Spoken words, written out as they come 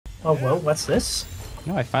Oh, whoa, what's this?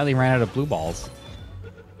 No, I finally ran out of blue balls.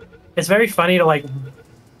 It's very funny to like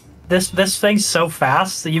this thing's so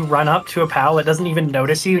fast that you run up to a pal that doesn't even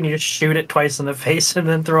notice you and you just shoot it twice in the face and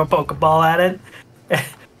then throw a Pokeball at it.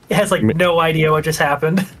 It has like no idea what just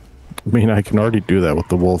happened. I mean, I can already do that with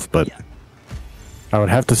the wolf, but I would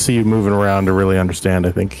have to see you moving around to really understand,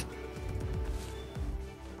 I think.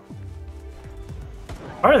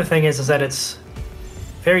 Part of the thing is that it's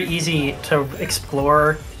very easy to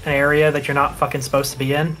explore an area that you're not fucking supposed to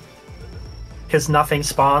be in because nothing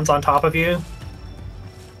spawns on top of you.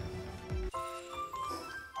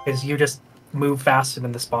 Because you just move faster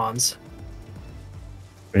than the spawns.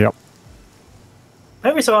 Yep.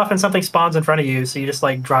 Every so often something spawns in front of you, so you just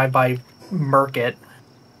like drive by, murk it.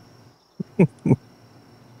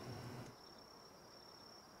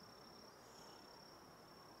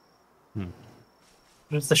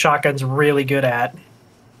 Which the shotgun's really good at.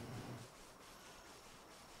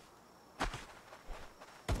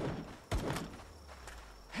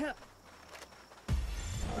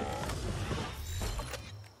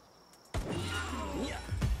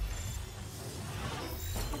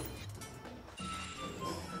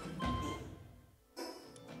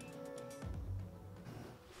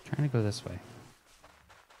 Trying to go this way.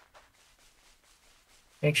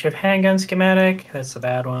 Makeshift handgun schematic. That's the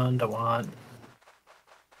bad one. Don't want.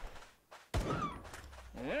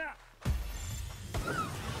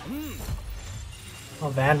 Oh,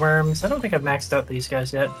 Vanworms. I don't think I've maxed out these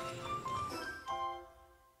guys yet.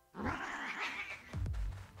 I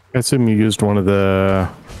assume you used one of the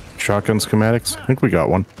shotgun schematics. I think we got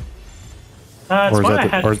one. It's Or is one that I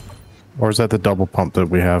had. or is that the double pump that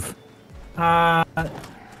we have?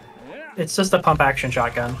 It's just a pump action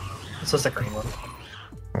shotgun. It's just a green one.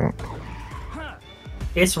 Oh.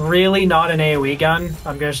 It's really not an AoE gun.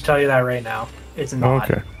 I'm going to tell you that right now. It's not.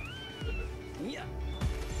 Okay.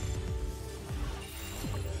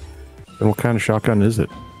 And what kind of shotgun is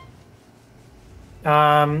it?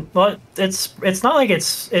 Well, it's not like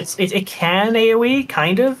it can AoE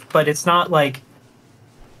kind of, but it's not like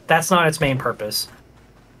that's not its main purpose.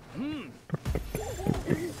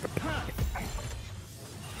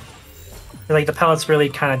 Like the pellets really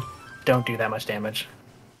kind of don't do that much damage.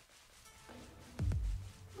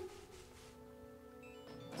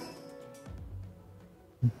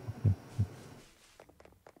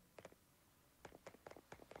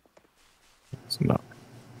 It's not.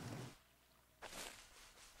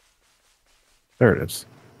 There it is.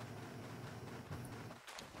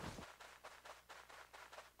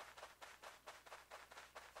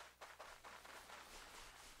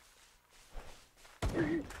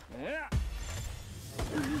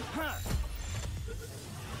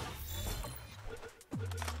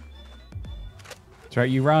 That's right,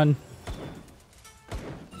 you run.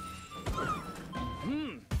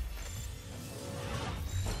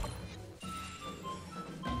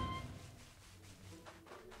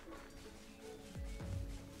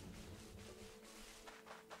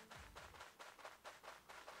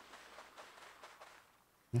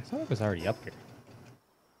 I thought it was already up here.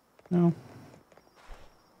 No.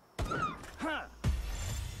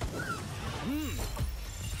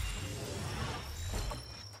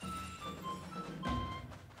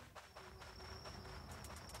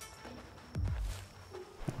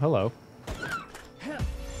 Hello.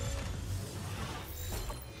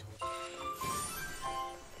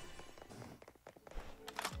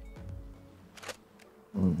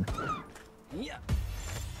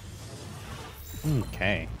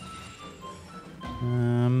 Okay.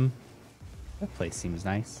 That place seems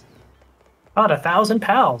nice. About 1,000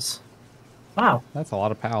 pals. Wow. That's a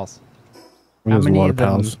lot of pals. That How is a many lot of of them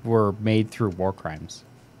pals. were made through war crimes?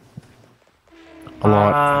 A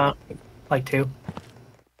lot. Like 2.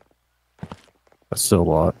 That's still a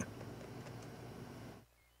lot.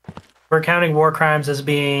 We're counting war crimes as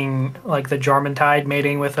being like the Jormuntide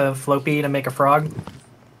mating with a Floppy to make a frog.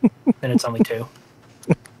 Then it's only 2.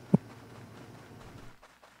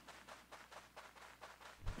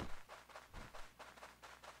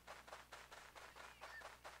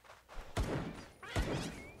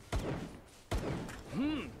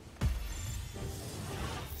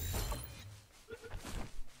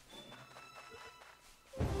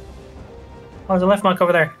 Oh, there's a left monk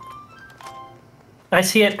over there. I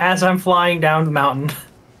see it as I'm flying down the mountain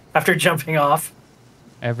after jumping off.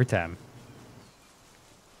 Every time.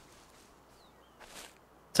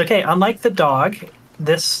 It's okay. Unlike the dog,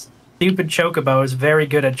 this stupid chocobo is very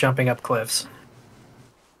good at jumping up cliffs.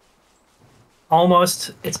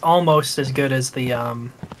 It's almost as good as the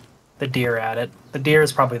deer at it. The deer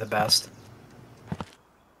is probably the best.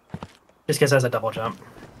 Just because it has a double jump.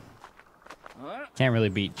 Can't really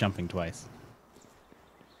beat jumping twice.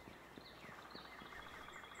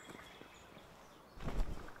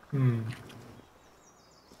 Hmm.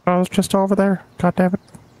 Oh, it's just over there. God damn it.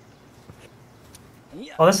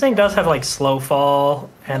 Well, this thing does have like slow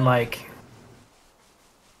fall and like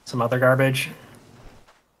some other garbage.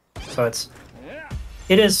 So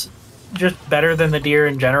it is just better than the deer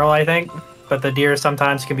in general, I think. But the deer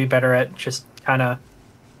sometimes can be better at just kind of,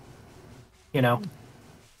 you know,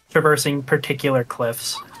 traversing particular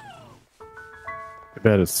cliffs. I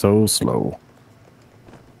bet it's so slow.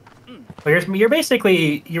 But you're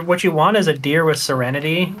basically what you want is a deer with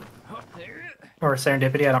serenity or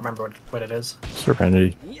serendipity. I don't remember what it is.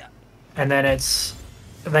 Serenity. And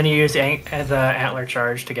then you use the antler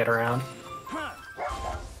charge to get around.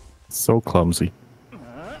 So clumsy. You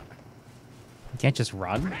can't just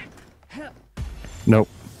run? Nope.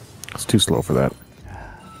 It's too slow for that.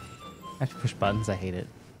 I have to push buttons. I hate it.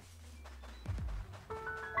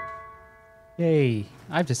 Yay.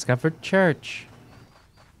 I've discovered church.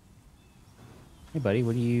 Hey, buddy.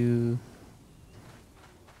 What do you...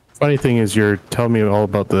 Funny thing is, you're telling me all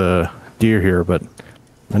about the deer here, but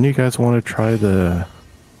none of you guys want to try the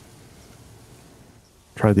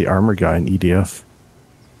armor guy in EDF.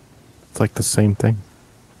 It's like the same thing.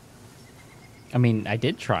 I mean, I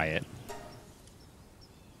did try it.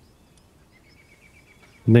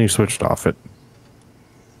 And then you switched off it.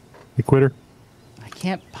 You quitter? I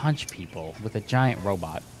can't punch people with a giant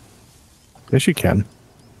robot. Yes, you can.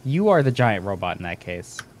 You are the giant robot in that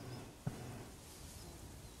case.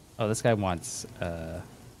 Oh, this guy wants So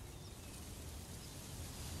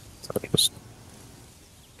just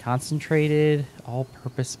concentrated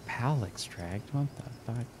all-purpose pal extract. What the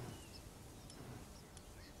fuck?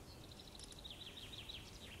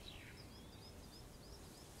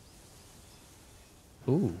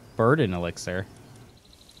 Ooh, burden elixir.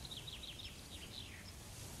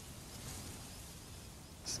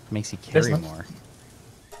 This makes you carry more.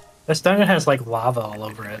 This dungeon has like lava all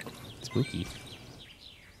over it. Spooky.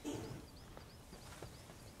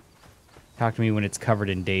 Talk to me when it's covered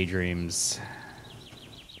in daydreams.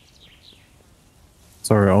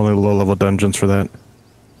 sorry, only low-level dungeons for that.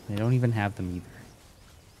 They don't even have them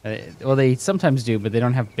either. Well, they sometimes do, but they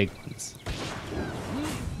don't have big ones.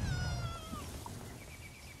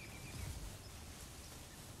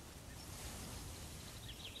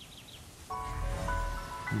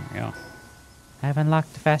 There we go. I have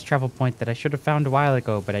unlocked a fast travel point that I should have found a while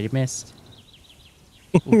ago, but I missed.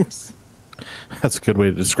 Oops. That's a good way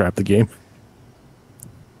to describe the game.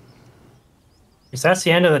 So that's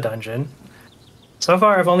the end of the dungeon. So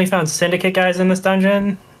far, I've only found syndicate guys in this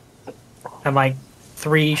dungeon, and like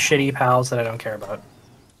 3 shitty pals that I don't care about.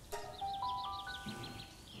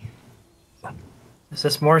 Is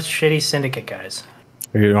this more shitty syndicate guys?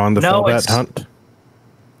 Are you on the No, Fellbat hunt?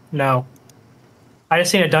 No. I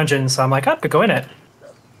just seen a dungeon, so I'm like, oh, I could go in it.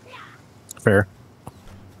 Fair.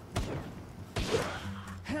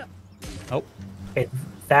 Oh, Okay,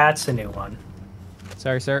 that's a new one.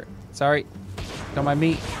 sorry, sir. Sorry. Don't mind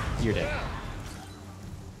me. You're dead.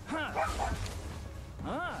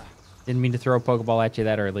 Didn't mean to throw a Pokeball at you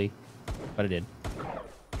that early, but I did.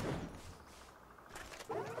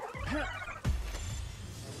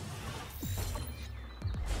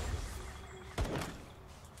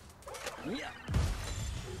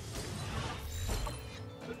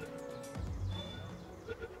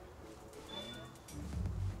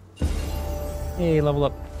 Hey, level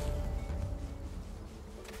up.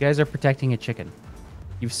 You guys are protecting a chicken.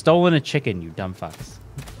 You've stolen a chicken, you dumb fucks.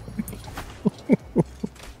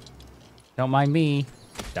 Don't mind me,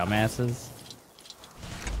 dumbasses.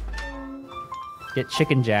 Get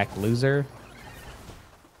chicken jack, loser.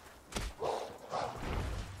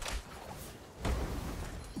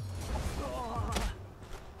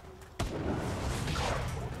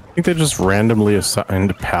 I think they just randomly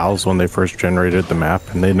assigned pals when they first generated the map,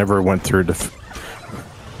 and they never went through to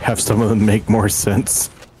have some of them make more sense.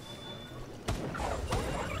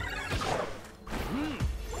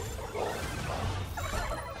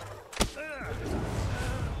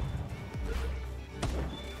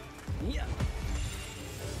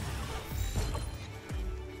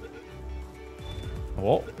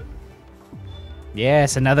 Oh.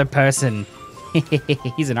 Yes, another person.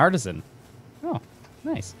 He's an artisan. Oh,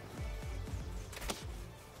 nice.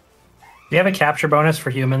 Do you have a capture bonus for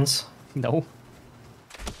humans? No.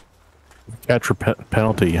 Catch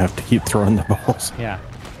penalty, you have to keep throwing the balls. Yeah.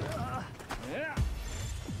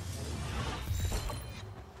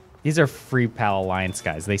 These are free pal alliance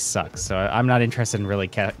guys. They suck, so I'm not interested in really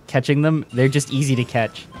catching them. They're just easy to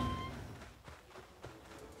catch.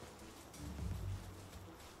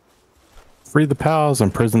 Free the pals,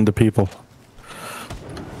 imprison the people.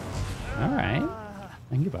 All right. I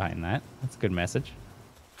can get behind that. That's a good message.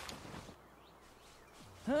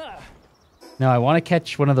 No, I want to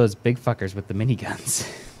catch one of those big fuckers with the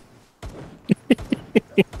miniguns.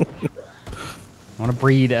 I want to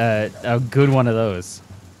breed a good one of those.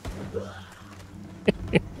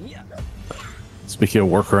 Speaking of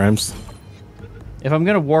war crimes. If I'm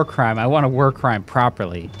going to war crime, I want to war crime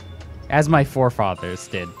properly. As my forefathers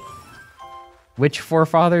did. Which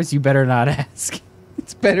forefathers? You better not ask.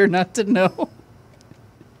 It's better not to know.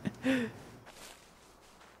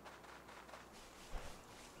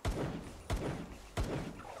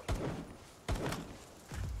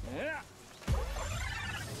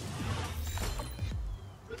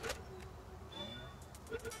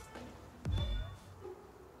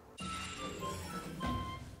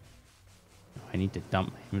 I need to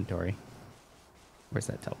dump my inventory. Where's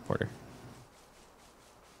that teleporter?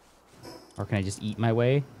 Or can I just eat my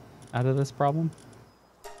way out of this problem?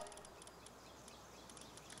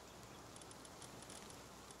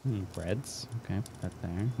 Breads. Okay, put that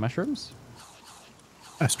there. Mushrooms?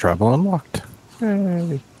 Fast travel unlocked.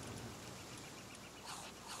 Yay.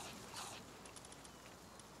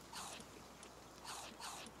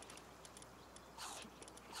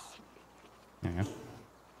 There you go.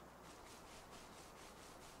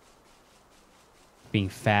 Being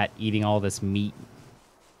fat, eating all this meat.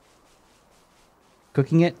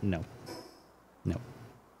 Cooking it? No. No.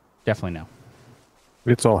 Definitely no.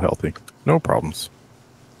 It's all healthy. No problems.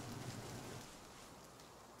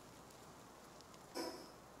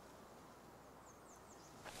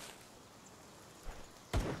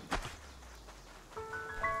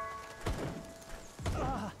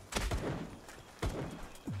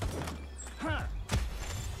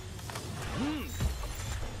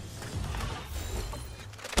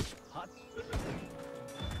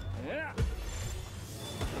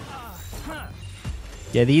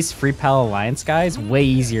 Yeah, these Free Pal Alliance guys, way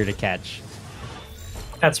easier to catch.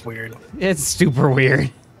 That's weird. It's super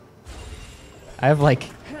weird. I have like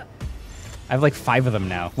 5 of them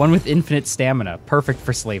now. One with infinite stamina, perfect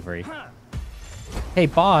for slavery. Hey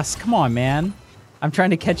boss, come on man. I'm trying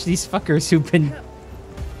to catch these fuckers who've been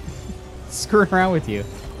screwing around with you.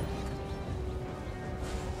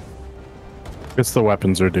 Guess the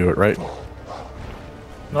weapons are do it, right?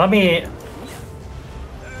 Let me...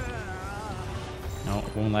 No,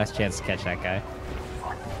 one last chance to catch that guy.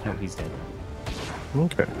 No, he's dead.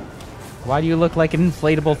 Okay. Why do you look like an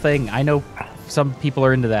inflatable thing? I know some people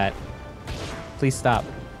are into that. Please stop.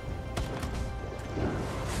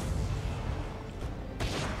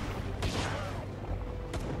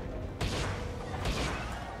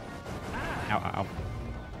 Ow, ow, ow.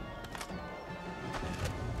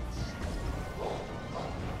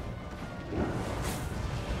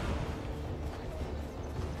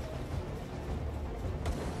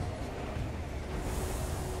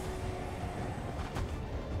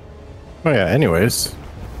 Oh yeah, anyways,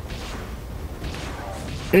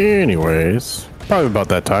 probably about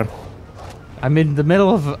that time. I'm in the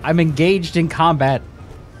middle of... I'm engaged in combat.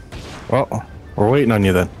 Well, we're waiting on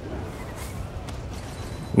you then.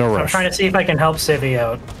 No I'm rush. trying to see if I can help Civvie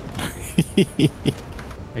out.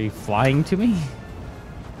 Are you flying to me?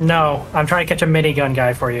 No, I'm trying to catch a minigun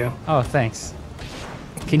guy for you. Oh, thanks.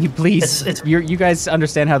 Can you please... You guys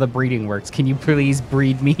understand how the breeding works. Can you please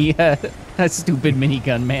breed me a stupid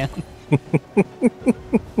minigun man?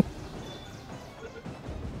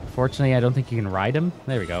 Fortunately, I don't think you can ride him.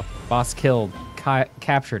 There we go. Boss killed.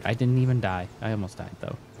 Captured. I didn't even die. I almost died,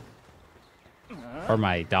 though. Or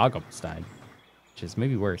my dog almost died. Which is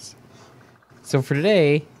maybe worse. So for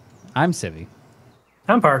today, I'm Civvie.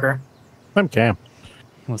 I'm Parker. I'm Cam.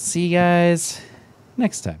 We'll see you guys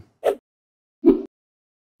next time.